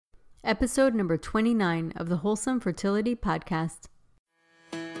episode number 29 of the Wholesome Fertility Podcast.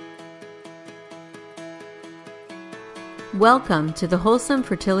 Welcome to the Wholesome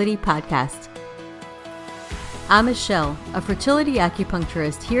Fertility Podcast. I'm Michelle, a fertility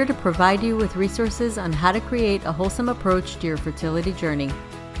acupuncturist here to provide you with resources on how to create a wholesome approach to your fertility journey.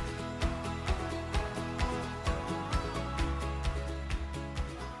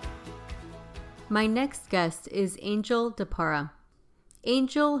 My next guest is Angel DePara.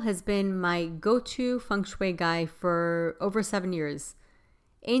 Angel has been my go-to feng shui guy for over 7 years.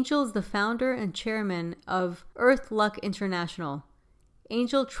 Angel is the founder and chairman of Earth Luck International.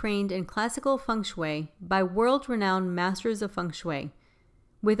 Angel trained in classical feng shui by world-renowned masters of feng shui.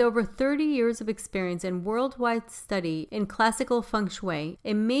 With over 30 years of experience and worldwide study in classical feng shui,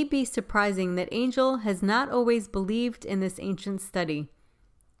 it may be surprising that Angel has not always believed in this ancient study.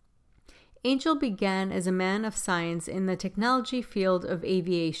 Angel began as a man of science in the technology field of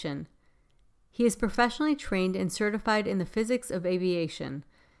aviation. He is professionally trained and certified in the physics of aviation.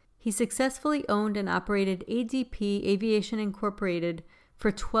 He successfully owned and operated ADP Aviation Incorporated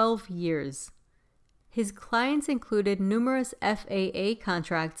for 12 years. His clients included numerous FAA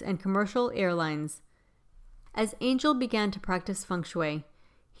contracts and commercial airlines. As Angel began to practice feng shui,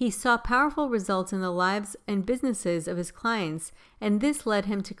 he saw powerful results in the lives and businesses of his clients, and this led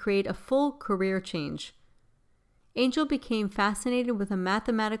him to create a full career change. Angel became fascinated with the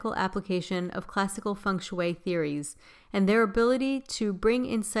mathematical application of classical feng shui theories and their ability to bring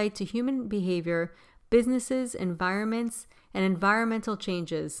insight to human behavior, businesses, environments, and environmental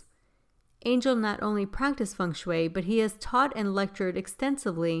changes. Angel not only practiced feng shui, but he has taught and lectured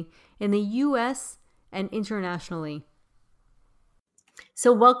extensively in the U.S. and internationally.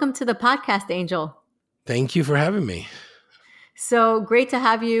 So welcome to the podcast, Angel. Thank you for having me. So great to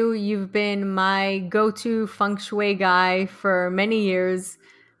have you. You've been my go-to feng shui guy for many years.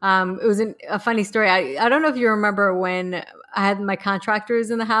 It was a funny story. I don't know if you remember when I had my contractors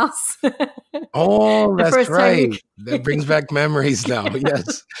in the house. Oh, that's right. That brings back memories now.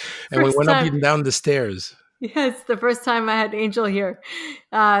 Yes. And we went up and down the stairs. Yes, the first time I had Angel here,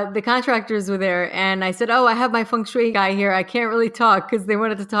 the contractors were there, and I said, "Oh, I have my feng shui guy here. I can't really talk," because they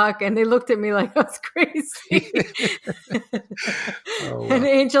wanted to talk, and they looked at me like I was crazy. Oh, wow. And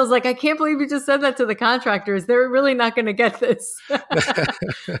Angel's like, "I can't believe you just said that to the contractors. They're really not going to get this."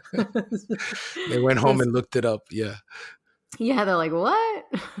 They went home and looked it up. Yeah. Yeah, they're like, "What?"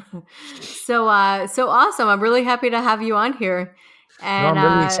 So awesome! I'm really happy to have you on here. And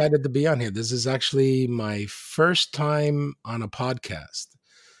I'm really excited to be on here. This is actually my first time on a podcast.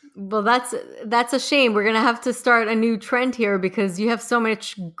 Well, that's a shame. We're going to have to start a new trend here because you have so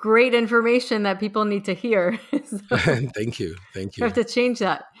much great information that people need to hear. So Thank you. We have to change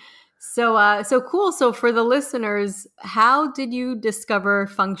that. So cool. So for the listeners, how did you discover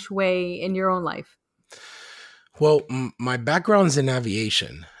feng shui in your own life? Well, my background's in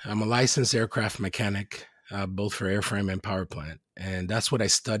aviation. I'm a licensed aircraft mechanic, both for airframe and power plant. And that's what I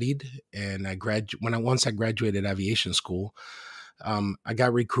studied. And once I graduated aviation school, I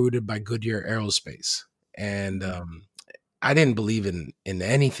got recruited by Goodyear Aerospace. And I didn't believe in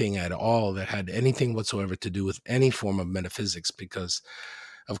anything at all that had anything whatsoever to do with any form of metaphysics, because,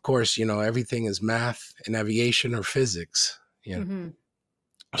 of course, everything is math in aviation or physics. Mm-hmm.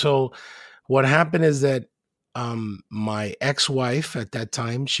 So what happened is that my ex-wife at that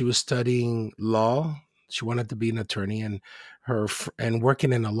time, she was studying law. She wanted to be an attorney and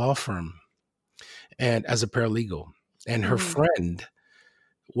working in a law firm and as a paralegal. And her friend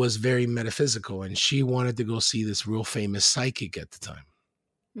was very metaphysical, and she wanted to go see this real famous psychic at the time.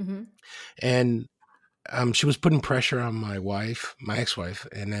 Mm-hmm. And she was putting pressure on my ex-wife,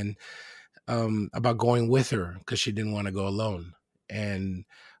 and then about going with her because she didn't want to go alone. And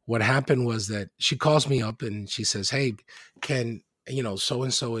what happened was that she calls me up and she says, "Hey,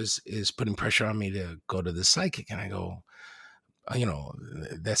 so-and-so is putting pressure on me to go to the psychic." And I go,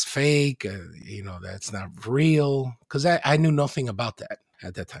 "That's fake. That's not real." Because I knew nothing about that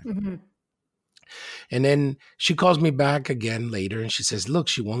at that time. Mm-hmm. And then she calls me back again later and she says, "Look,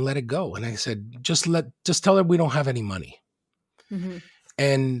 she won't let it go." And I said, just tell her we don't have any money. Mm-hmm.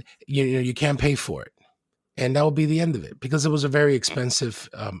 And you can't pay for it. And that will be the end of it, because it was a very expensive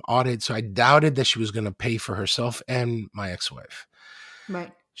audit. So I doubted that she was going to pay for herself and my ex-wife.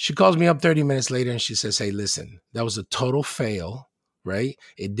 Right. She calls me up 30 minutes later and she says, "Hey, listen, that was a total fail, right?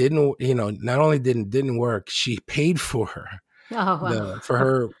 It didn't, not only didn't work, she paid for her,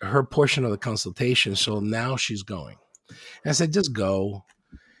 for her portion of the consultation. So now she's going." And I said, "Just go."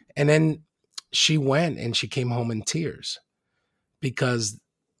 And then she went and she came home in tears because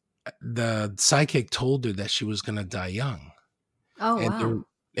the psychic told her that she was going to die young. Oh, and wow.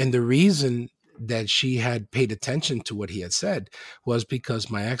 And the reason that she had paid attention to what he had said was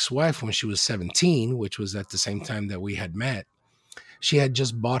because my ex-wife, when she was 17, which was at the same time that we had met, she had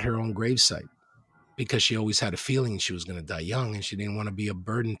just bought her own gravesite because she always had a feeling she was going to die young and she didn't want to be a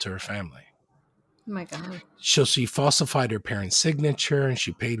burden to her family. Oh my God. So she falsified her parents' signature and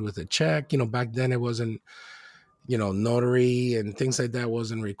she paid with a check. Back then it wasn't, notary and things like that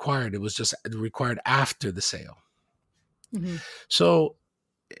wasn't required. It was just required after the sale. Mm-hmm. So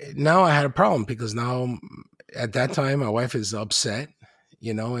now I had a problem because now at that time my wife is upset,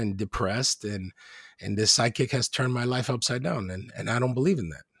 and depressed, and this psychic has turned my life upside down, and I don't believe in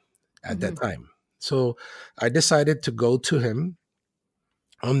that at that time. So I decided to go to him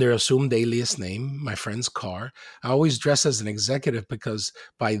under assumed alias name, my friend's car. I always dress as an executive because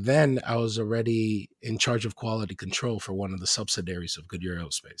by then I was already in charge of quality control for one of the subsidiaries of Goodyear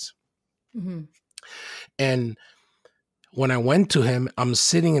Aerospace. Mm-hmm. And when I went to him, I'm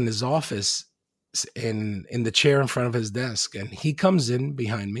sitting in his office in the chair in front of his desk, and he comes in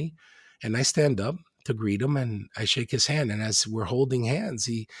behind me, and I stand up to greet him and I shake his hand. And as we're holding hands,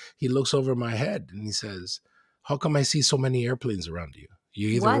 he looks over my head and he says, "How come I see so many airplanes around you? You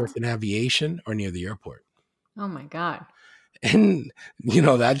either work in aviation or near the airport." Oh my God. And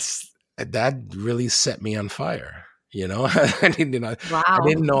that really set me on fire. I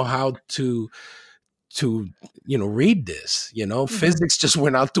didn't know how to read this. Physics just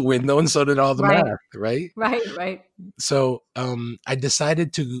went out the window, and so did all the math, right? Right. So I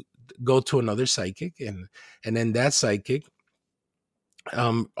decided to go to another psychic, and then that psychic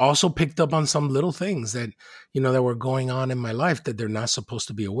also picked up on some little things that that were going on in my life that they're not supposed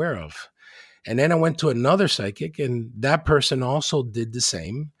to be aware of. And then I went to another psychic, and that person also did the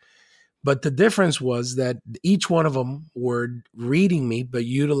same. But the difference was that each one of them were reading me, but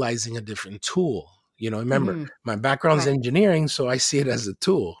utilizing a different tool. Remember, my background's engineering, so I see it as a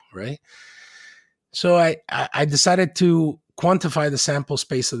tool, right? So I decided to quantify the sample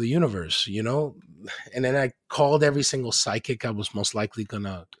space of the universe, and then I called every single psychic I was most likely going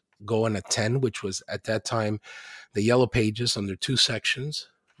to go and attend, which was at that time the Yellow Pages under 2 sections,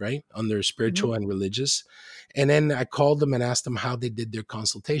 right? Under spiritual and religious. And then I called them and asked them how they did their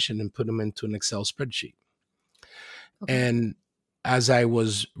consultation and put them into an Excel spreadsheet. Okay. And as I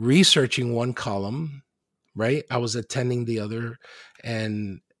was researching one column, right, I was attending the other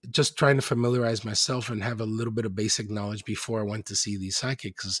and just trying to familiarize myself and have a little bit of basic knowledge before I went to see these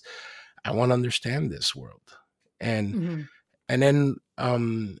psychics, because I want to understand this world. And and then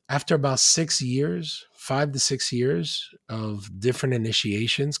after about 6 years, 5 to 6 years of different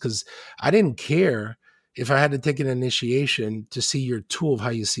initiations, because I didn't care if I had to take an initiation to see your tool of how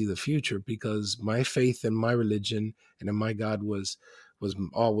you see the future, because my faith and my religion and in my God was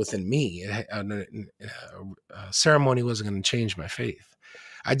all within me. A ceremony wasn't going to change my faith.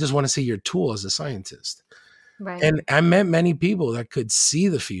 I just want to see your tool as a scientist. Right. And I met many people that could see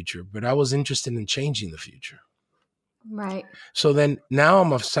the future, but I was interested in changing the future. Right. So then now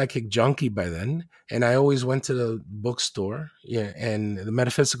I'm a psychic junkie by then. And I always went to the bookstore, and the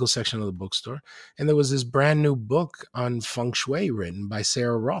metaphysical section of the bookstore. And there was this brand new book on Feng Shui written by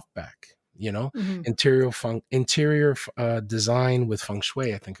Sarah Rothbach, interior design with Feng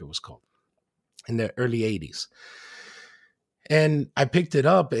Shui, I think it was called, in the early 80s. And I picked it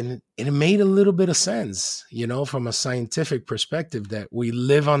up, and it made a little bit of sense, from a scientific perspective, that we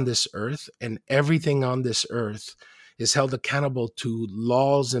live on this earth and everything on this earth is held accountable to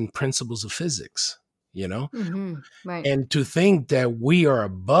laws and principles of physics, Right. And to think that we are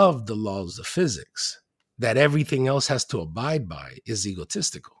above the laws of physics, that everything else has to abide by, is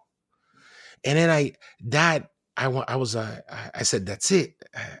egotistical. And then I said, that's it.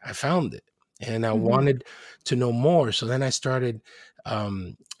 I found it. And I wanted to know more. So then I started,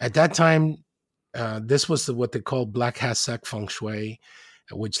 at that time, this was what they call black hat sec Feng Shui,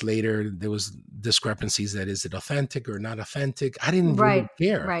 which later there was discrepancies that is it authentic or not authentic. I didn't really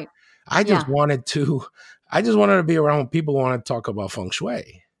care. Right. I just wanted to be around when people want to talk about Feng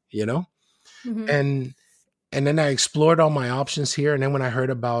Shui, And then I explored all my options here. And then when I heard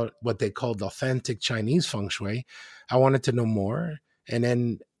about what they called authentic Chinese Feng Shui, I wanted to know more. And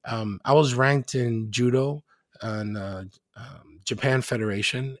then I was ranked in judo and Japan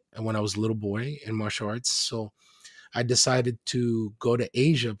Federation when I was a little boy in martial arts. So I decided to go to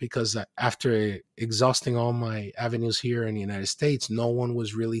Asia because after exhausting all my avenues here in the United States, no one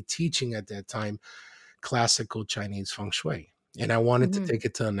was really teaching at that time classical Chinese Feng Shui. And I wanted to take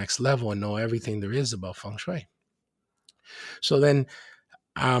it to the next level and know everything there is about Feng Shui. So then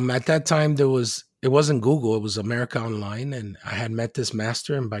at that time, it wasn't Google, it was America Online. And I had met this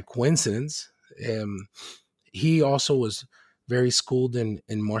master, and by coincidence, he also was very schooled in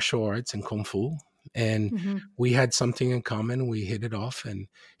martial arts and kung fu, and Mm-hmm. we had something in common. We hit it off, and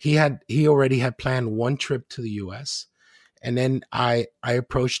he already had planned one trip to the U.S. And then I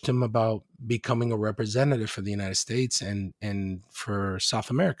approached him about becoming a representative for the United States and for South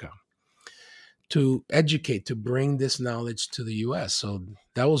America, to educate, to bring this knowledge to the US. So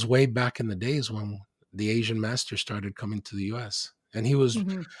that was way back in the days when the Asian master started coming to the US. And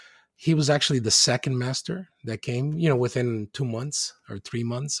Mm-hmm. he was actually the second master that came, within 2 months or 3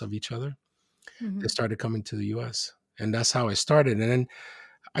 months of each other. They Mm-hmm. started coming to the US. And that's how I started. And then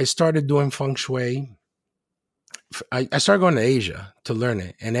I started doing feng shui. I started going to Asia to learn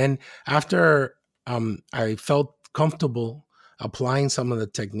it. And then after I felt comfortable applying some of the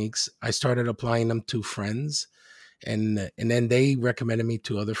techniques, I started applying them to friends. And then they recommended me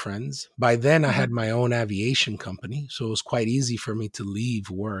to other friends. By then, I Uh-huh. had my own aviation company. So it was quite easy for me to leave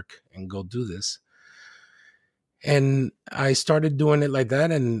work and go do this. And I started doing it like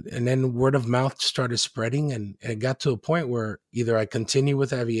that. And then word of mouth started spreading. And it got to a point where either I continue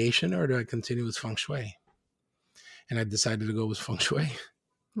with aviation or do I continue with feng shui? And I decided to go with feng shui.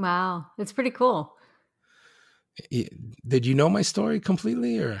 Wow, it's pretty cool. Did you know my story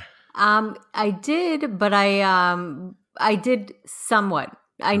completely, or? I did, but I did somewhat.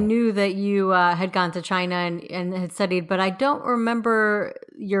 I Right. knew that you had gone to China and had studied, but I don't remember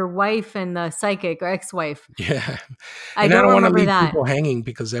your wife and the psychic or ex-wife. Yeah. I And I don't don't want to remember leave that. people hanging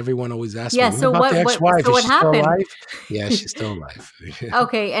because everyone always asks me, Yeah. what So about the ex-wife? so Is what she still happened? alive? Yeah, she's still alive.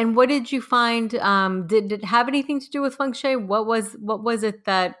 Okay. And what did you find? Did it have anything to do with feng shui? What was it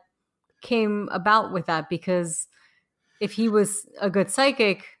that came about with that? Because if he was a good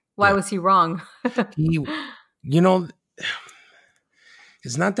psychic, why Yeah. was he wrong? He, you know,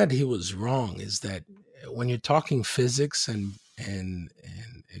 it's not that he was wrong, is that when you're talking physics and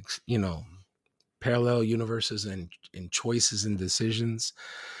parallel universes and choices and decisions,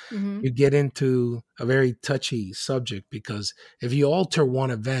 Hmm. you get into a very touchy subject, because if you alter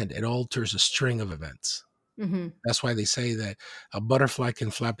one event, it alters a string of events. Hmm. That's why they say that a butterfly can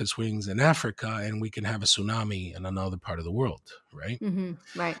flap its wings in Africa and we can have a tsunami in another part of the world, right? Hmm.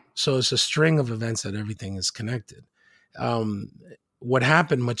 Right. So it's a string of events that everything is connected. Um, what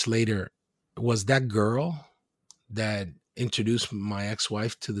happened much later was that girl that introduced my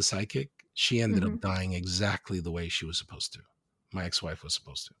ex-wife to the psychic, she ended Hmm. up dying exactly the way she was supposed to. My ex-wife was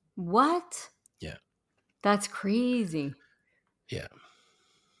supposed to. What? Yeah. That's crazy. Yeah.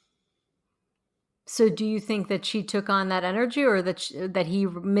 So do you think that she took on that energy, or that he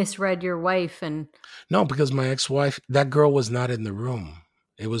misread your wife and No, because my ex-wife, that girl was not in the room.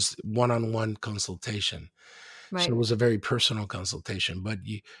 It was one-on-one consultation. So right. it was a very personal consultation, but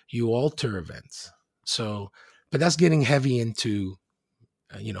you alter events. So, but that's getting heavy into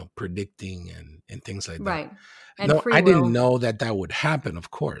predicting and things like that. Right. And No, free I didn't will. know that would happen, of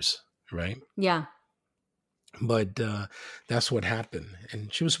course, right? Yeah. But that's what happened,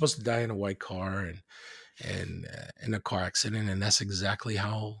 and she was supposed to die in a white car and in a car accident, and that's exactly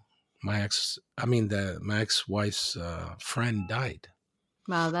how my ex-wife's friend died.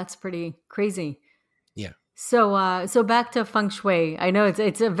 Wow, that's pretty crazy. Yeah. So back to feng shui. I know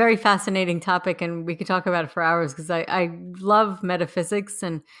it's a very fascinating topic, and we could talk about it for hours because I love metaphysics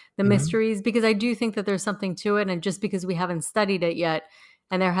and the Mhm. mysteries, because I do think that there's something to it, and just because we haven't studied it yet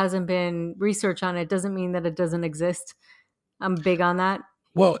and there hasn't been research on it doesn't mean that it doesn't exist. I'm big on that.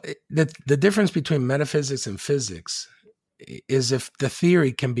 Well, the difference between metaphysics and physics is if the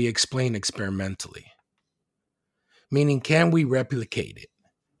theory can be explained experimentally, meaning can we replicate it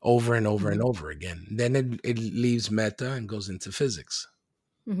over and over and Hmm. over again? Then it leaves meta and goes into physics,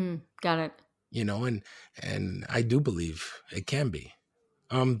 Hmm. Got it. and I do believe it can be.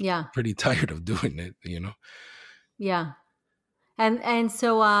 I'm Yeah. pretty tired of doing it. Yeah. And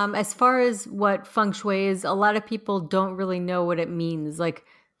so as far as what feng shui is, a lot of people don't really know what it means. Like,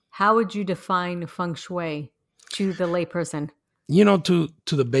 how would you define feng shui to the layperson?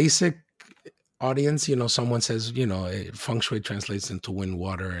 To the basic audience, someone says, feng shui translates into wind,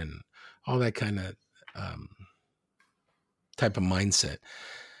 water, and all that kind of um, type of mindset.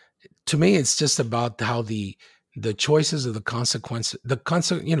 To me, it's just about how the choices of the consequences,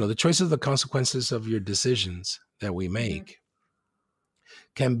 the choices of the consequences of your decisions that we Hmm. make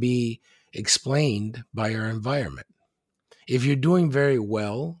can be explained by our environment. If you're doing very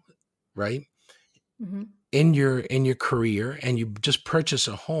well, right, Hmm. in your career, and you just purchase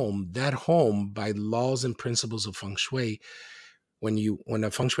a home, that home, by laws and principles of feng shui, when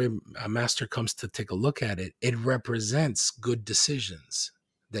a feng shui master comes to take a look at it, it represents good decisions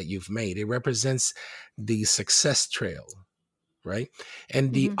that you've made. It represents the success trail, right?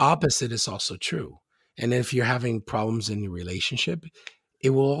 And the Hmm. opposite is also true. And if you're having problems in your relationship,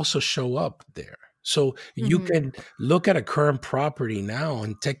 it will also show up there. So you Mm-hmm. can look at a current property now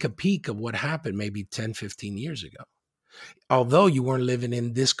and take a peek of what happened maybe 10, 15 years ago, although you weren't living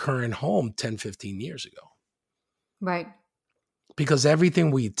in this current home 10, 15 years ago. Right. Because everything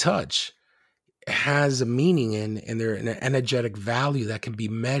we touch has a meaning and they're an energetic value that can be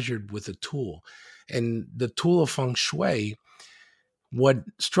measured with a tool. And the tool of feng shui, what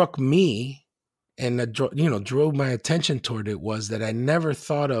struck me and drove my attention toward it was that I never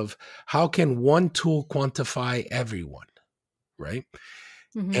thought of how can one tool quantify everyone, right?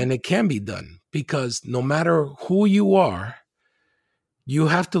 Mm-hmm. And it can be done because no matter who you are, you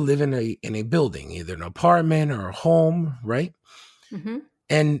have to live in a building, either an apartment or a home, right? Mm-hmm.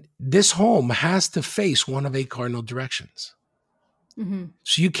 And this home has to face one of eight cardinal directions. Mm-hmm.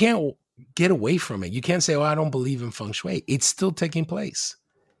 So you can't get away from it. You can't say, "Oh, I don't believe in feng shui." It's still taking place.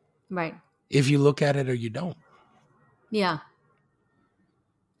 Right. If you look at it or you don't. Yeah.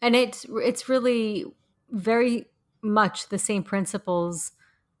 And it's really very much the same principles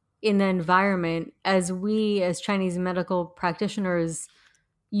in the environment as we as Chinese medical practitioners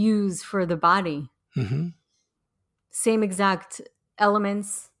use for the body. Mm-hmm. Same exact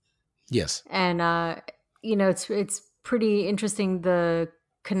elements. Yes. And it's pretty interesting, the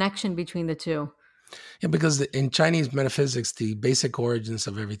connection between the two. Yeah, because in Chinese metaphysics, the basic origins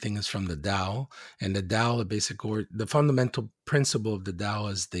of everything is from the Tao, and the Tao, the fundamental principle of the Tao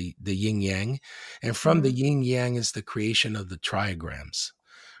is the yin yang, and from the yin yang is the creation of the trigrams,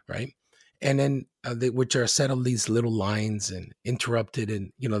 right? And then which are a set of these little lines and interrupted,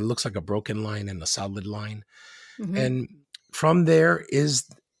 and it looks like a broken line and a solid line, and from there is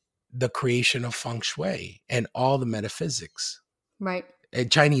the creation of feng shui and all the metaphysics, Right. and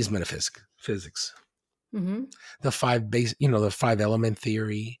Chinese metaphysics. Mm-hmm. The the 5 element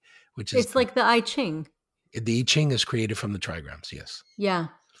theory, which is It's like the I Ching. the I Ching is created from the trigrams. Yes. Yeah.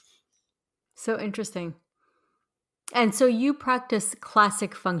 So interesting. And so you practice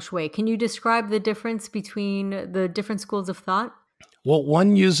classic feng shui. Can you describe the difference between the different schools of thought? Well,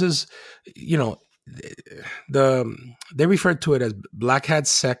 one uses, they refer to it as black hat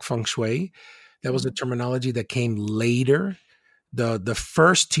sec feng shui. That was a terminology that came later. The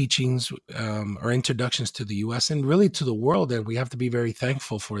first teachings or introductions to the U.S. and really to the world, and we have to be very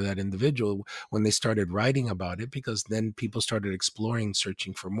thankful for that individual when they started writing about it, because then people started exploring,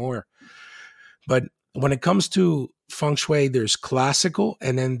 searching for more. But when it comes to feng shui, there's classical,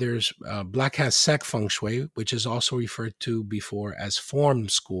 and then there's black hat sec feng shui, which is also referred to before as form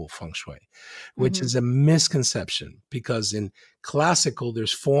school feng shui, which is a misconception, because in classical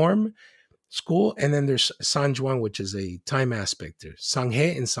there's form school, and then there's Sanjuan, which is a time aspect. There's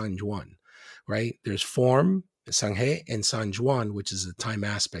Sanghe and Sanjuan, right? There's form, Sanghe, and Sanjuan, which is a time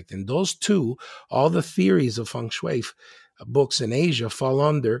aspect. And those two, all the theories of feng shui books in Asia fall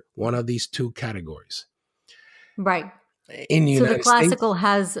under one of these two categories. Right. In the United the classical States,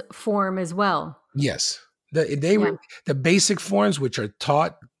 has form as well. yes, the basic forms, which are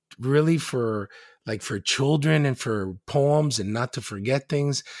taught really for children and for poems and not to forget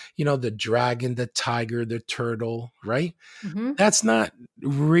things, the dragon, the tiger, the turtle, right? Mm-hmm. That's not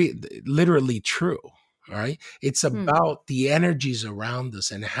literally true. All right. It's about the energies around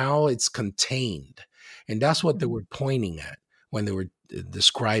us and how it's contained. And that's what they were pointing at when they were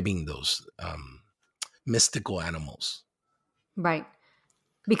describing those mystical animals. Right.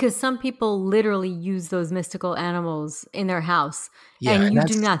 Because some people literally use those mystical animals in their house. Yeah, and you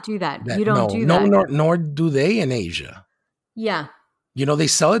do not do that. You don't do no, that. nor do they in Asia. Yeah. They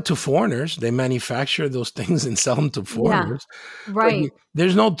sell it to foreigners. They manufacture those things and sell them to foreigners. Yeah. Right. But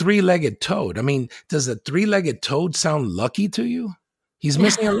there's no three-legged toad. I mean, does a three-legged toad sound lucky to you? He's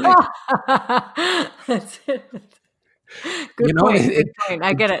missing a leg. That's it. Good point. Good point.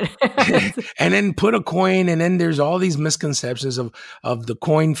 I get it. And then put a coin, and then there's all these misconceptions of the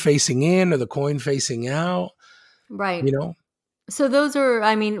coin facing in or the coin facing out. Right. So those are,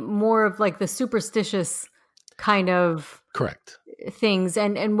 more of like the superstitious kind of correct things.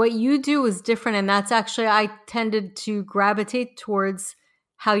 And what you do is different. And that's actually, I tended to gravitate towards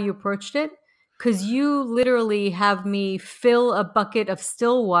how you approached it, because you literally have me fill a bucket of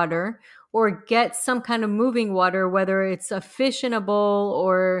still water or get some kind of moving water, whether it's a fish in a bowl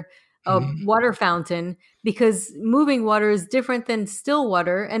or a water fountain, because moving water is different than still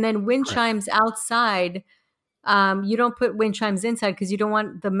water. And then wind chimes outside, you don't put wind chimes inside because you don't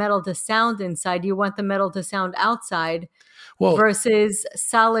want the metal to sound inside. You want the metal to sound outside, versus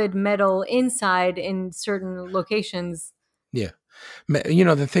solid metal inside in certain locations. Yeah.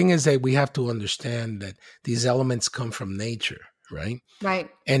 The thing is that we have to understand that these elements come from nature, right?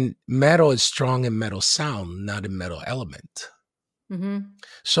 Right. And metal is strong in metal sound, not in metal element. Mm-hmm.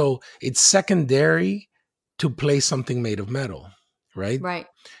 So it's secondary to play something made of metal, right? Right.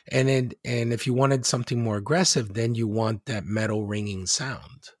 And if you wanted something more aggressive, then you want that metal ringing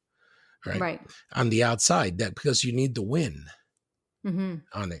sound, right? Right. On the outside, that because you need the wind Mm-hmm.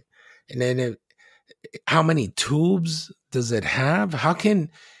 on it. And then how many tubes does it have? How can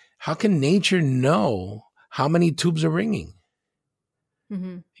nature know how many tubes are ringing?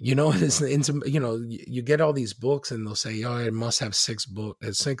 Mm-hmm. It's you get all these books and they'll say, oh, it must have six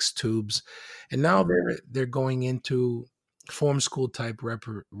tubes, and now Mm-hmm. they're going into form school type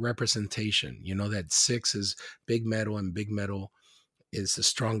representation. That six is big metal, and big metal is the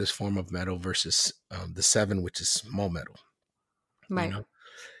strongest form of metal versus the seven, which is small metal. You Right. know,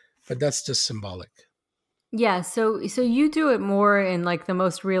 but that's just symbolic. Yeah, so you do it more in like the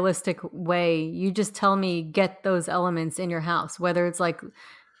most realistic way. You just tell me get those elements in your house, whether it's like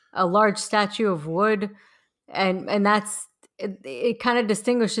a large statue of wood, and that's it kind of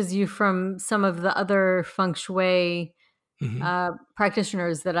distinguishes you from some of the other feng shui Hmm.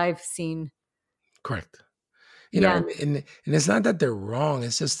 practitioners that I've seen. Correct. Yeah, And it's not that they're wrong.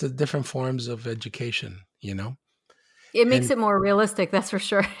 It's just the different forms of education. it makes And it more realistic, that's for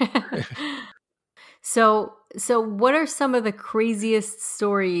sure. So what are some of the craziest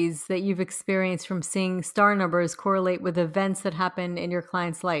stories that you've experienced from seeing star numbers correlate with events that happen in your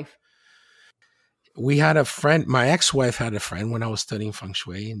client's life? we had a friend, my ex-wife had a friend when I was studying feng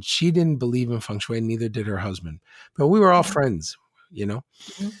shui, and she didn't believe in feng shui, neither did her husband. But we were all Mhm, friends, you know.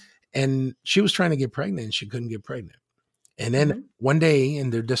 mhm, And she was trying to get pregnant and she couldn't get pregnant. And then mhm, one day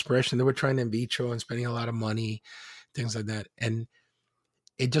in their desperation, they were trying in vitro and spending a lot of money, things like that. And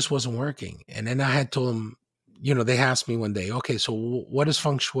it just wasn't working. And then I had told them, they asked me one day, okay, so what is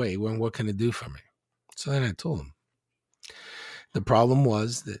feng shui? What can it do for me? So then I told them. The problem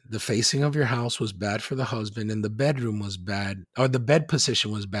was that the facing of your house was bad for the husband and the bedroom was bad, or the bed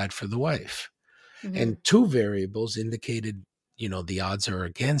position was bad for the wife. And mhm, two variables indicated, the odds are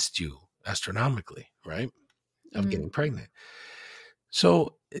against you astronomically, right? Of mhm. getting pregnant.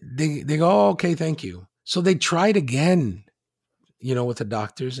 So they go, oh, okay, thank you. So they tried again, with the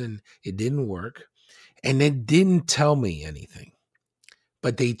doctors, and it didn't work. And they didn't tell me anything,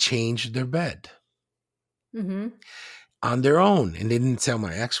 but they changed their bed Mhm. on their own. And they didn't tell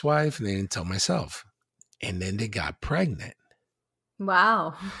my ex-wife and they didn't tell myself. And then they got pregnant.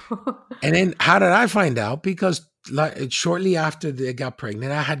 Wow. And then how did I find out? Because shortly after they got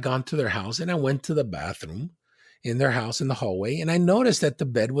pregnant, I had gone to their house and I went to the bathroom in their house in the hallway, and I noticed that the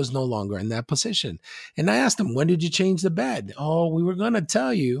bed was no longer in that position. And I asked them, when did you change the bed? Oh, we were going to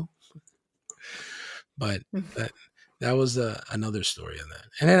tell you, but that that was another story on that.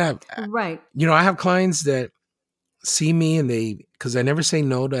 And then Right. I have clients that see me and because I never say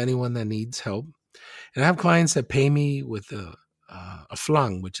no to anyone that needs help. And I have clients that pay me with a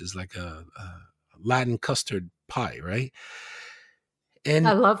flan, which is like a Latin custard pie, right?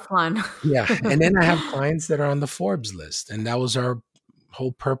 I And love flan. yeah, and then I have clients that are on the Forbes list, and that was our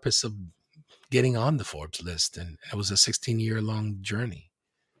whole purpose of getting on the Forbes list, and it was a 16-year-long journey.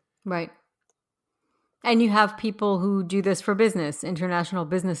 Right. And you have people who do this for business, international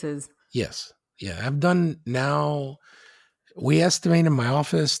businesses. Yes, yeah, I've done now. We estimate in my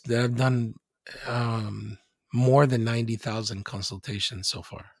office that I've done um, more than 90,000 consultations so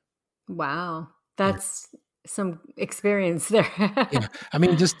far. Wow. Yeah, That's some experience there. yeah. I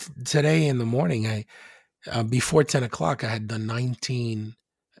mean, just today in the morning, I before 10 o'clock, I had done 19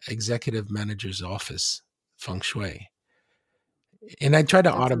 executive managers' office feng shui. And I try to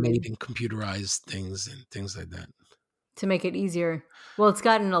That's automate amazing. and computerize things and things like that. To make it easier. Well, it's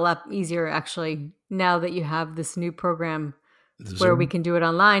gotten a lot easier actually now that you have this new program The where we Zoom? can do it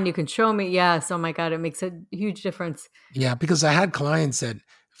online. You can show me. Yes. Oh my God. It makes a huge difference. Yeah, because I had clients that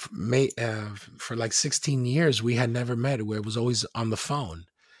for like 16 years we had never met, where it was always on the phone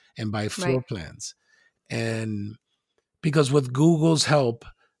and by Right. floor plans. And because with Google's help,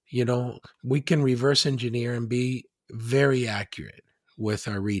 we can reverse engineer and be very accurate with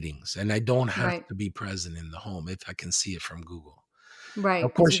our readings. And I don't have Right. to be present in the home if I can see it from Google. Right.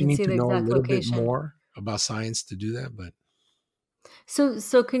 Of Because you course, you can need see to the know a exact little bit location. more about science to do that, but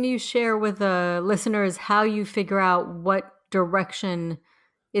So can you share with the listeners how you figure out what direction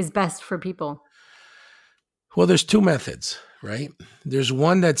is best for people? well, there's two methods, right? There's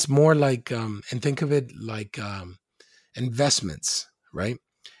one that's more like, and think of it like investments, right?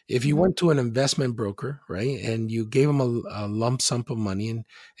 If you Hmm. went to an investment broker, right, and you gave him a lump sum of money,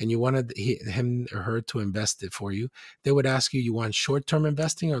 and you wanted him or her to invest it for you, they would ask you, you want short term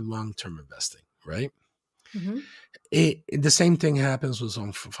investing or long term investing, right? Hmm. The same thing happens with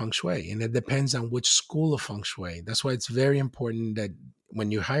on feng shui, and it depends on which school of feng shui. That's why it's very important that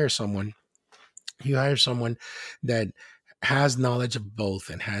when you hire someone that has knowledge of both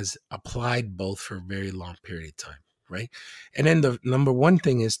and has applied both for a very long period of time, right? And then the number one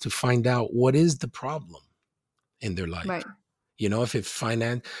thing is to find out what is the problem in their life. Right. If it's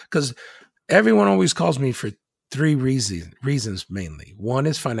finance, because everyone always calls me for three reasons mainly. One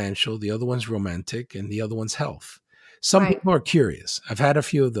is financial, the other one's romantic, and the other one's health. Some Right. people are curious. I've had a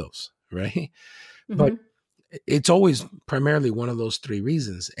few of those, right? But Hmm. it's always primarily one of those three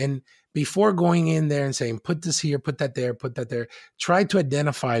reasons. And before going in there and saying, put this here, put that there, try to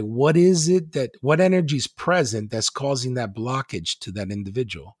identify what energy is present that's causing that blockage to that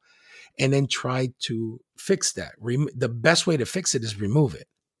individual. And then try to fix that. The best way to fix it is remove it.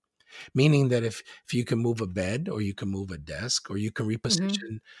 Meaning that if you can move a bed, or you can move a desk, or you can Hmm.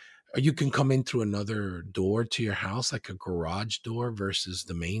 reposition, or you can come in through another door to your house, like a garage door versus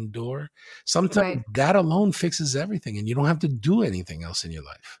the main door. Sometimes Right. that alone fixes everything, and you don't have to do anything else in your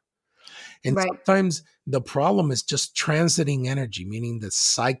life. And Right. sometimes the problem is just transiting energy, meaning the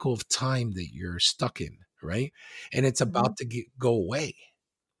cycle of time that you're stuck in, right? And it's Hmm. about to go away.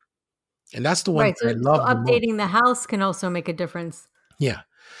 And that's the one Right. that I So love the most. updating the house can also make a difference. Yeah.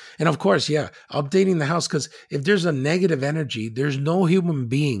 And of course, yeah, updating the house, because if there's a negative energy, there's no human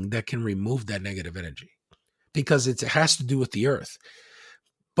being that can remove that negative energy, because it has to do with the earth.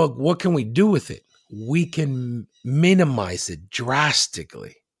 But what can we do with it? We can minimize it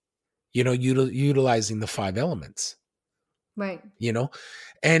drastically, utilizing the five elements, Right. you know,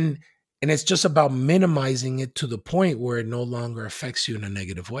 and it's just about minimizing it to the point where it no longer affects you in a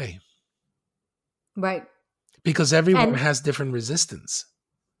negative way, Right. because everyone And has different resistance.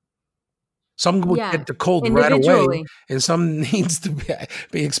 Some would yeah, get the cold right away, individually. and some needs to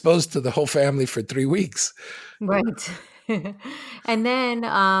be exposed to the whole family for 3 weeks. Right. And then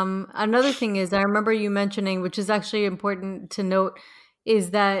another thing is, I remember you mentioning, which is actually important to note,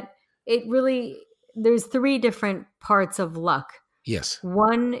 is that it really, there's three different parts of luck. Yes.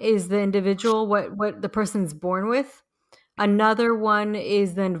 One is the individual, what the person's born with. Another one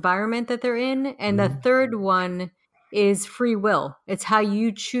is the environment that they're in. And the Mhm. third one is free will. It's how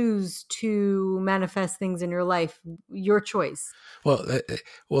you choose to manifest things in your life, your choice. Well,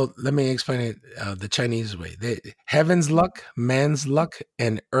 let me explain it the Chinese way. Heaven's luck, man's luck,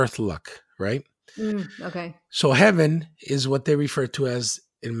 and earth luck, right? Okay. So heaven is what they refer to as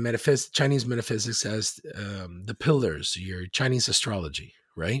in Chinese metaphysics as the pillars, your Chinese astrology,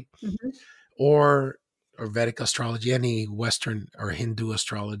 right? Hmm. Or Vedic astrology, any Western or Hindu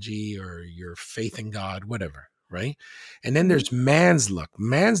astrology, or your faith in God, whatever, right? And then Hmm. there's man's luck.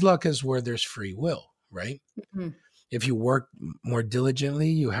 Man's luck is where there's free will, right? Hmm. If you work more diligently,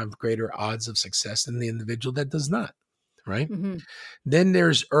 you have greater odds of success than the individual that does not, right? Hmm. Then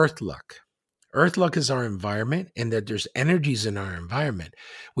there's earth luck. Earth luck is our environment, and that there's energies in our environment.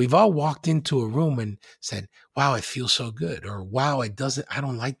 We've all walked into a room and said, wow, it feels so good. Or wow, I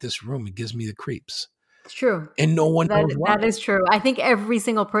don't like this room. It gives me the creeps. It's true. And no one That knows why. that is true. I think every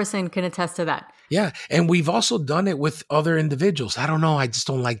single person can attest to that. Yeah. And we've also done it with other individuals. I don't know. I just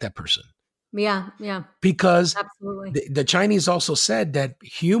don't like that person. Yeah, yeah, Because absolutely. the Chinese also said that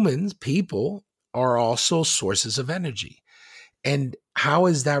people are also sources of energy. And how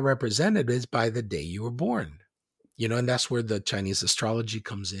is that represented is by the day you were born, and that's where the Chinese astrology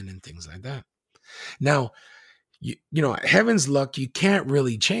comes in and things like that. Now, heaven's luck, you can't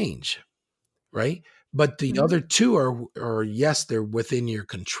really change, right? But the Hmm. other two are yes, they're within your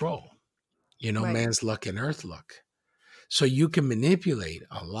control, Right. man's luck and earth luck. So you can manipulate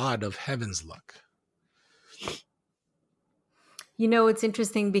a lot of heaven's luck. It's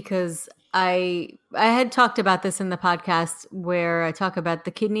interesting because I had talked about this in the podcast where I talk about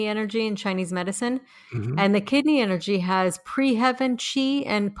the kidney energy in Chinese medicine, Hmm. and the kidney energy has pre-heaven chi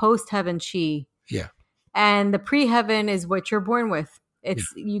and post-heaven chi. Yeah. And the pre-heaven is what you're born with. Yeah.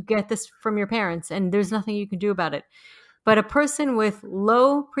 It's you get this from your parents and there's nothing you can do about it. But a person with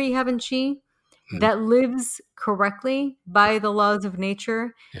low pre-heaven chi Mhm. that lives correctly by the laws of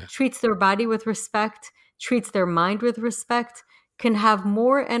nature, Yeah. treats their body with respect, treats their mind with respect, can have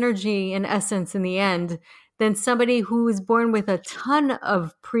more energy and essence in the end than somebody who is born with a ton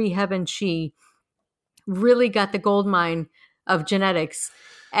of pre-heaven chi, really got the gold mine of genetics,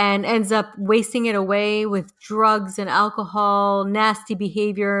 and ends up wasting it away with drugs and alcohol, nasty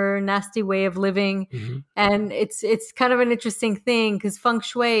behavior, nasty way of living. Hmm. And it's kind of an interesting thing because feng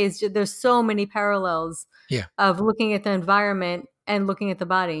shui there's so many parallels Yeah. of looking at the environment and looking at the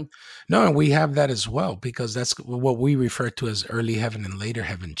body. No, and we have that as well, because that's what we refer to as early heaven and later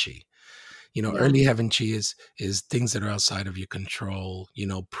heaven chi. Yeah. Early heaven chi is things that are outside of your control,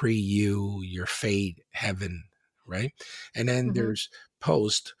 pre you, your fate, heaven, right? And then Hmm. there's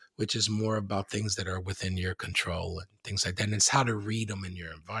post, which is more about things that are within your control and things like that. And it's how to read them in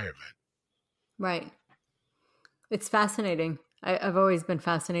your environment. Right. It's fascinating. I've always been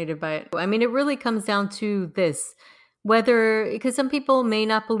fascinated by it. I mean, it really comes down to this whether, because some people may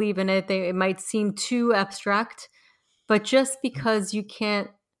not believe in it, it might seem too abstract, but just because you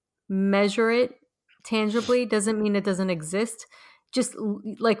can't measure it tangibly doesn't mean it doesn't exist. Just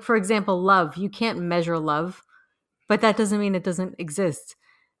like, for example, love. You can't measure love, but that doesn't mean it doesn't exist.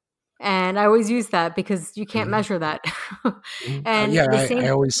 And I always use that because you can't Mhm, measure that. mhm. And Yeah, the I same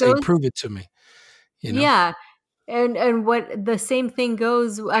always say, goes, prove it to me, you know? yeah. And what the same thing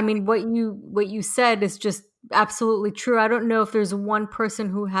goes, I mean, what you said is just absolutely true. I don't know if there's one person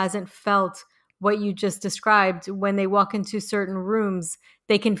who hasn't felt what you just described. When they walk into certain rooms,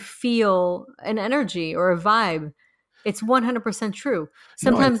 they can feel an energy or a vibe. It's 100% true.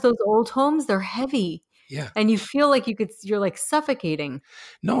 No, and Sometimes those old homes, they're heavy yeah. and you feel like you're like suffocating.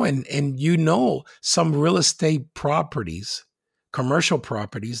 No, and some real estate properties, commercial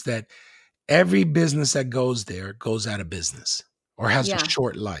properties that every business that goes there goes out of business or has a Yeah,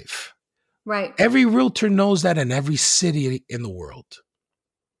 short life. right. Every realtor knows that in every city in the world.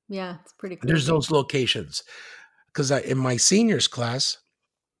 Yeah, it's pretty There's crazy. those locations. Because in my seniors class,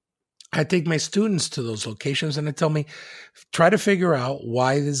 I take my students to those locations and they tell me, try to figure out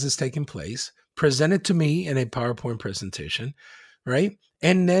why this is taking place, present it to me in a PowerPoint presentation, right?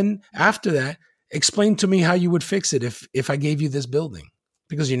 And then after that, explain to me how you would fix it if I gave you this building,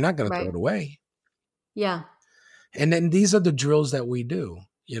 because you're not going to throw Right. it away. Yeah. And then these are the drills that we do,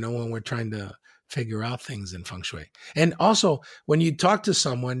 when we're trying to figure out things in feng shui. And also, when you talk to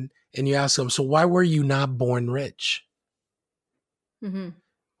someone and you ask them, so why were you not born rich? Hmm.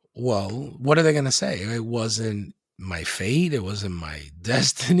 Well, what are they going to say? It wasn't my fate. It wasn't my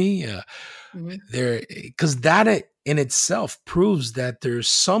destiny. Hmm. Because that in itself proves that there's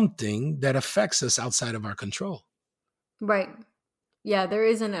something that affects us outside of our control. Right. Yeah,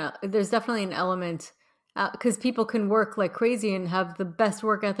 there's definitely an element because people can work like crazy and have the best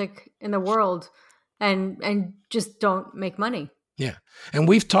work ethic in the world, and just don't make money. Yeah. And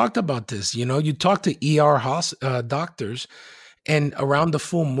we've talked about this. You talk to doctors and around the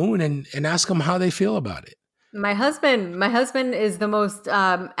full moon and ask them how they feel about it. My husband is the most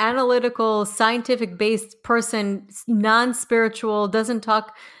analytical, scientific based person, non spiritual, doesn't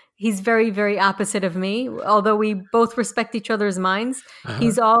talk. He's very, very opposite of me. Although we both respect each other's minds, Uh-huh.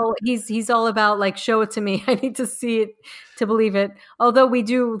 he's all about like, show it to me. I need to see it to believe it. Although we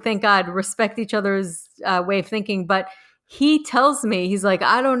do, thank God, respect each other's way of thinking. But he tells me, he's like,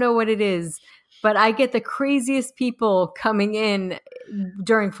 I don't know what it is, but I get the craziest people coming in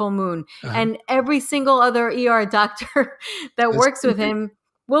during full moon, Uh-huh. and every single other ER doctor that That's works with him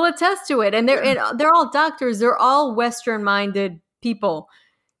will attest to it. And they're all doctors. They're all Western minded people,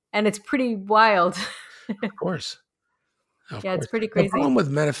 and it's pretty wild. of course. Of Yeah, it's course. pretty The problem crazy. with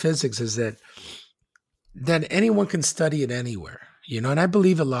metaphysics is that anyone can study it anywhere, and I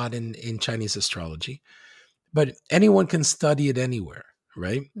believe a lot in Chinese astrology, but anyone can study it anywhere,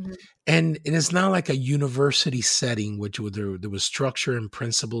 right? Hmm. And it's not like a university setting, which there was structure and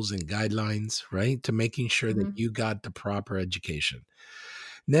principles and guidelines, right, to making sure that Hmm. you got the proper education.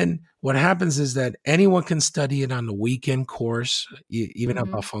 Then what happens is that anyone can study it on the weekend course, even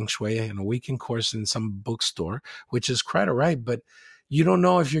about Hmm. feng shui, in a weekend course in some bookstore, which is quite all right, but you don't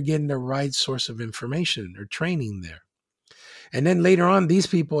know if you're getting the right source of information or training there. And then later on, these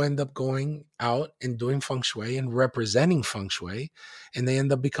people end up going out and doing feng shui and representing feng shui, and they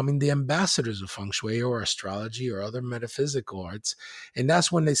end up becoming the ambassadors of feng shui or astrology or other metaphysical arts. And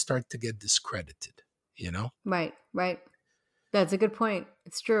that's when they start to get discredited. Right, right. That's a good point.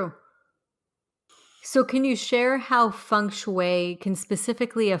 It's true. So, can you share how feng shui can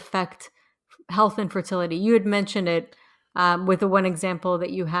specifically affect health and fertility? You had mentioned it with the one example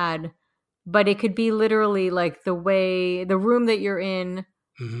that you had, but it could be literally like the room that you're in,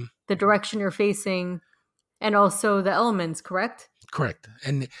 Hmm. the direction you're facing, and also the elements, correct? Correct.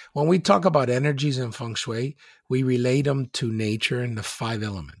 And when we talk about energies in feng shui, we relate them to nature and the five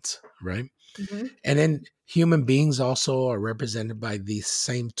elements, right? Hmm. And then human beings also are represented by the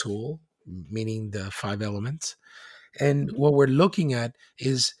same tool, meaning the five elements. And Hmm. what we're looking at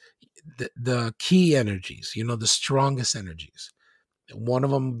is the key energies, the strongest energies. One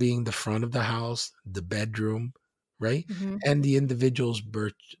of them being the front of the house, the bedroom, right? Hmm. And the individual's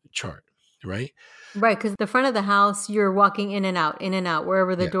birth chart. right? Right, because the front of the house, you're walking in and out,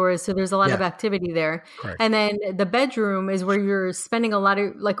 wherever the Yeah. door is, so there's a lot Yeah. of activity there. Correct. And then the bedroom is where you're spending a lot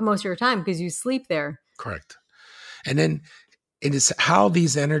of like, most of your time because you sleep there. Correct. And then it is how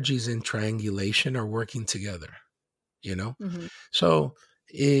these energies in triangulation are working together, you know? Mhm, So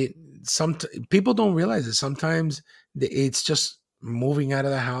it some people don't realize it. Sometimes it's just moving out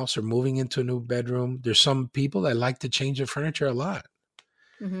of the house or moving into a new bedroom. There's some people that like to change their furniture a lot,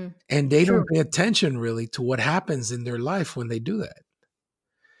 mhm. and they don't True, pay attention really to what happens in their life when they do that.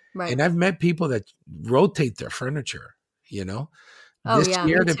 right. And I've met people that rotate their furniture, you know. Oh, This yeah,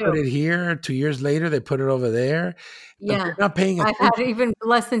 year me they put too. it here, 2 years later they put it over there, but Yeah. they're not paying I've had attention. even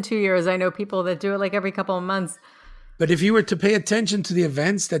less than 2 years. I know people that do it, like, every couple of months. But if you were to pay attention to the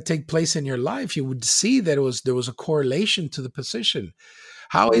events that take place in your life, you would see that there was a correlation to the position.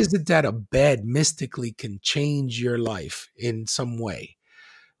 How Mm. is it that a bed mystically can change your life in some way?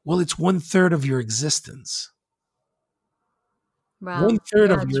 Well, it's one third of your existence. One Wow.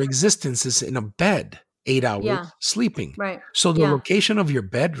 third Yeah, of it's your true. existence is in a bed, 8 hours Yeah, sleeping. right. So the Yeah, location of your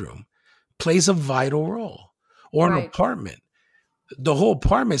bedroom plays a vital role, or an right. apartment. The whole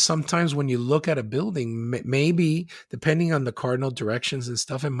apartment, sometimes when you look at a building, maybe depending on the cardinal directions and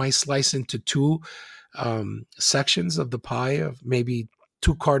stuff, it might slice into two sections of the pie of maybe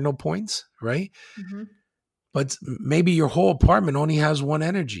two cardinal points, right? Mhm. But maybe your whole apartment only has one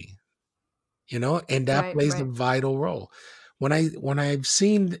energy, and that Right, plays a right. vital role. When I've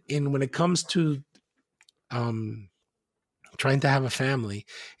seen in when it comes to um, trying to have a family,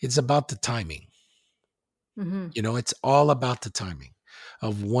 it's about the timing. Mhm, It's all about the timing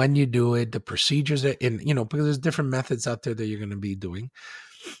of when you do it, the procedures that, and because there's different methods out there that you're going to be doing,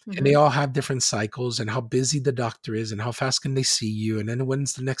 and they mhm. all have different cycles and how busy the doctor is and how fast can they see you, and then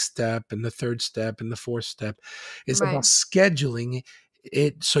when's the next step and the third step and the fourth step. It's about Right, scheduling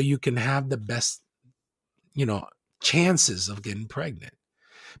it so you can have the best, you know, chances of getting pregnant.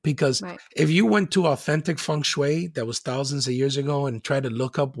 Because right. if you went to authentic feng shui that was thousands of years ago and tried to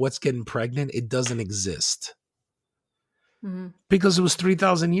look up what's getting pregnant, it doesn't exist Mhm. because it was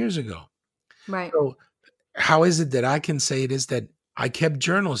 3,000 years ago. Right, So how is it that I can say it is that I kept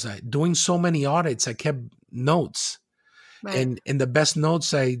journals, doing so many audits, I kept notes. right. And the best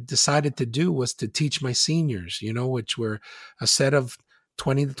notes I decided to do was to teach my seniors, which were a set of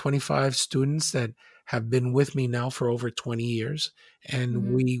 20 to 25 students that have been with me now for over 20 years. And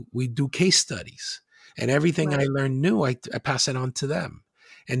Mhm. we do case studies. And everything I Right, learn new, I pass it on to them.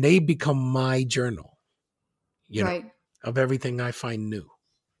 And they become my journal, you know, right. of everything I find new.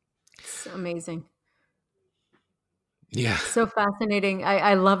 It's amazing. Yeah. So fascinating.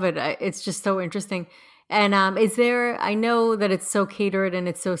 I love it. It's just so interesting. And is there, I know that it's so catered and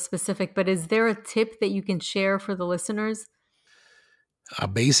it's so specific, but is there a tip that you can share for the listeners? A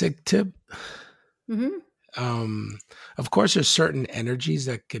basic tip. Hmm. Um, of course, there's certain energies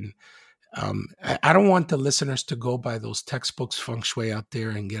that can. I don't want the listeners to go by those textbooks feng shui out there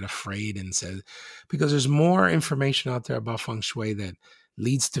and get afraid and say, because there's more information out there about feng shui that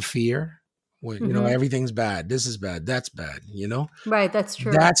leads to fear. When Hmm. everything's bad, this is bad, that's bad. Right. That's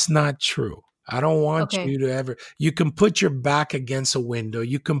true. That's not true. I don't want Okay. you to ever. You can put your back against a window.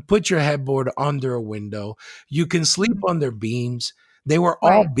 You can put your headboard under a window. You can sleep Mhm. under beams. They were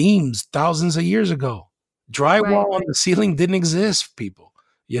all Right. beams thousands of years ago. Right. Drywall on Right. the ceiling didn't exist, people,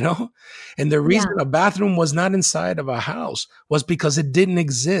 you know? And the reason Yeah. a bathroom was not inside of a house was because it didn't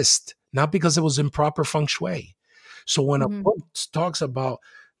exist, not because it was improper feng shui. So when a Hmm. book talks about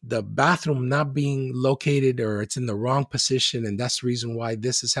the bathroom not being located or it's in the wrong position and that's the reason why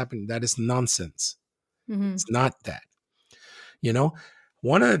this is happening, that is nonsense. Hmm. It's not that. you know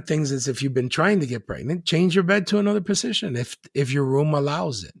One of the things is, if you've been trying to get pregnant, change your bed to another position if your room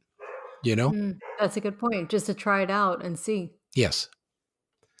allows it. Mm, that's a good point. Just to try it out and see. Yes.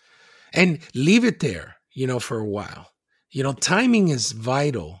 And leave it there, for a while. Timing is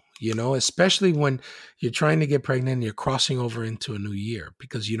vital, especially when you're trying to get pregnant and you're crossing over into a new year,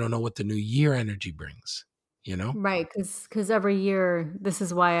 because you don't know what the new year energy brings, you know? Right, because every year, this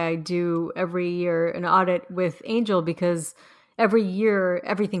is why I do every year an audit with Angel, because every year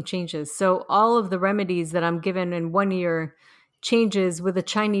everything changes. So all of the remedies that I'm given in one year changes with the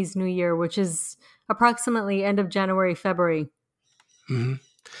Chinese New Year, which is approximately end of January, February. hmm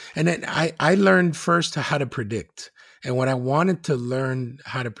And then I learned first how to predict. And what I wanted to learn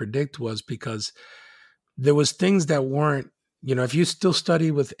how to predict was because there was things that weren't, if you still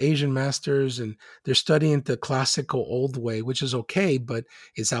study with Asian masters and they're studying the classical old way, which is okay, but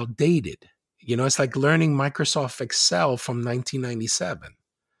it's outdated. It's like learning Microsoft Excel from 1997,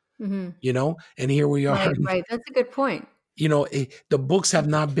 Hmm. and here we are. Right, right. That's a good point. The books have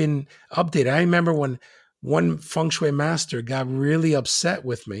not been updated. I remember when one feng shui master got really upset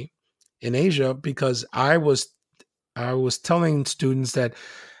with me in Asia because I was telling students that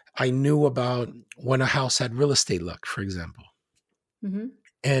I knew about when a house had real estate luck, for example. Mm-hmm.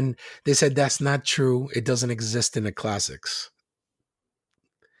 And they said, that's not true. It doesn't exist in the classics.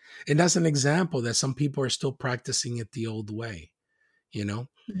 And that's an example that some people are still practicing it the old way,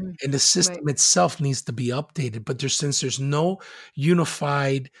 Mm-hmm. and the system itself needs to be updated. But since there's no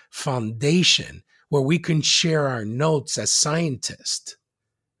unified foundation where we can share our notes as scientists,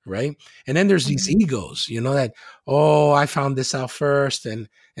 right? And then there's these egos, that, I found this out first. And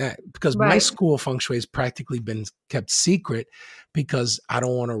because my school of feng shui has practically been kept secret because I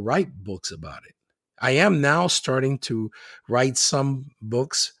don't want to write books about it. I am now starting to write some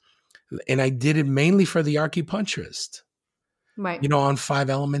books, and I did it mainly for the acupuncturist, on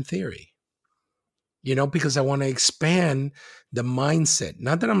 5-element theory, because I want to expand the mindset.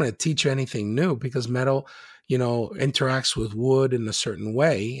 Not that I'm going to teach you anything new, because metal, interacts with wood in a certain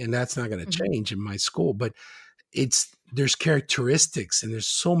way, and that's not going to change in my school. But there's characteristics, and there's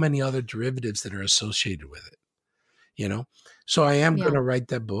so many other derivatives that are associated with it, So I am going to write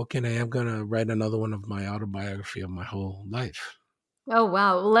that book, and I am going to write another one of my autobiography of my whole life. Oh,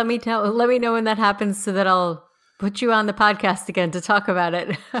 wow. Let me know when that happens so that I'll put you on the podcast again to talk about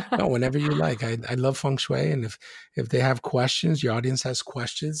it. No, whenever you like. I love feng shui. And if they have questions, your audience has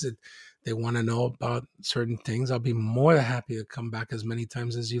questions that they want to know about certain things, I'll be more than happy to come back as many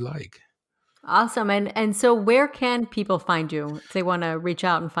times as you like. Awesome. And so where can people find you if they want to reach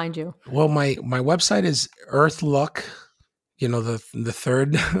out and find you? Well, my website is Earth Luck, the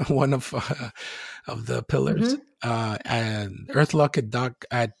third one of the pillars, and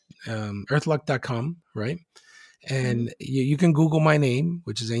earthluck.com, right? And you can Google my name,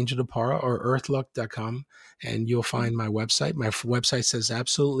 which is Angel Depara, or earthluck.com, and you'll find my website. My website says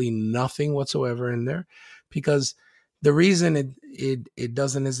absolutely nothing whatsoever in there, because the reason it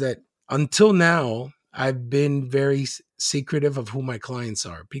doesn't is that until now, I've been very secretive of who my clients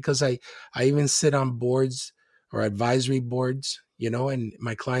are, because I even sit on boards or advisory boards, and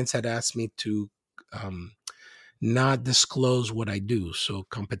my clients had asked me to not disclose what I do. So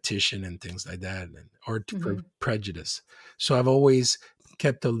competition and things like that, or for prejudice. So I've always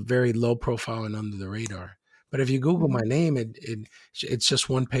kept a very low profile and under the radar. But if you Google my name, it's just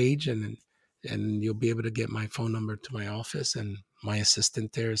one page, and you'll be able to get my phone number to my office, and my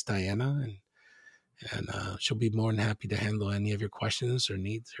assistant there is Diana, and she'll be more than happy to handle any of your questions or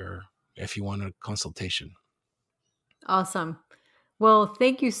needs, or if you want a consultation. Awesome. Well,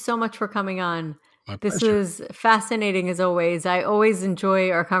 thank you so much for coming on. My This pleasure. was fascinating as always. I always enjoy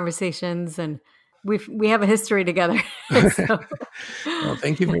our conversations, and we have a history together. Well,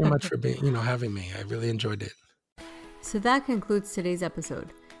 thank you very much for having me. I really enjoyed it. So that concludes today's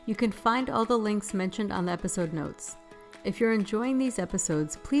episode. You can find all the links mentioned on the episode notes. If you're enjoying these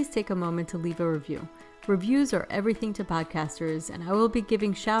episodes, please take a moment to leave a review. Reviews are everything to podcasters, and I will be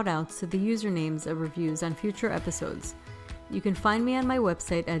giving shout outs to the usernames of reviews on future episodes. You can find me on my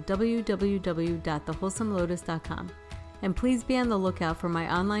website at www.thewholesomelotus.com. And please be on the lookout for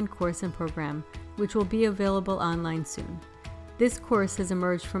my online course and program, which will be available online soon. This course has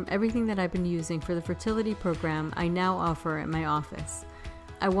emerged from everything that I've been using for the fertility program I now offer at my office.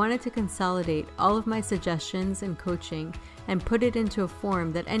 I wanted to consolidate all of my suggestions and coaching and put it into a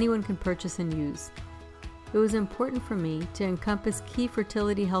form that anyone can purchase and use. It was important for me to encompass key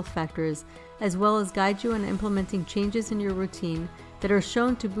fertility health factors, as well as guide you in implementing changes in your routine that are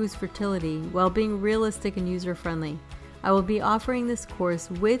shown to boost fertility while being realistic and user-friendly. I will be offering this course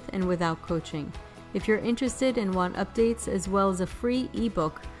with and without coaching. If you're interested and want updates as well as a free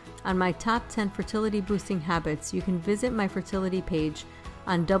ebook on my top 10 fertility boosting habits, you can visit my fertility page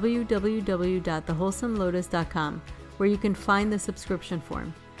on www.thewholesomelotus.com, where you can find the subscription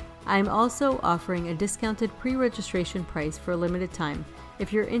form. I am also offering a discounted pre-registration price for a limited time.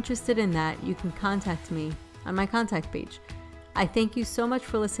 If you're interested in that, you can contact me on my contact page. I thank you so much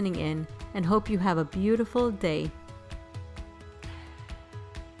for listening in and hope you have a beautiful day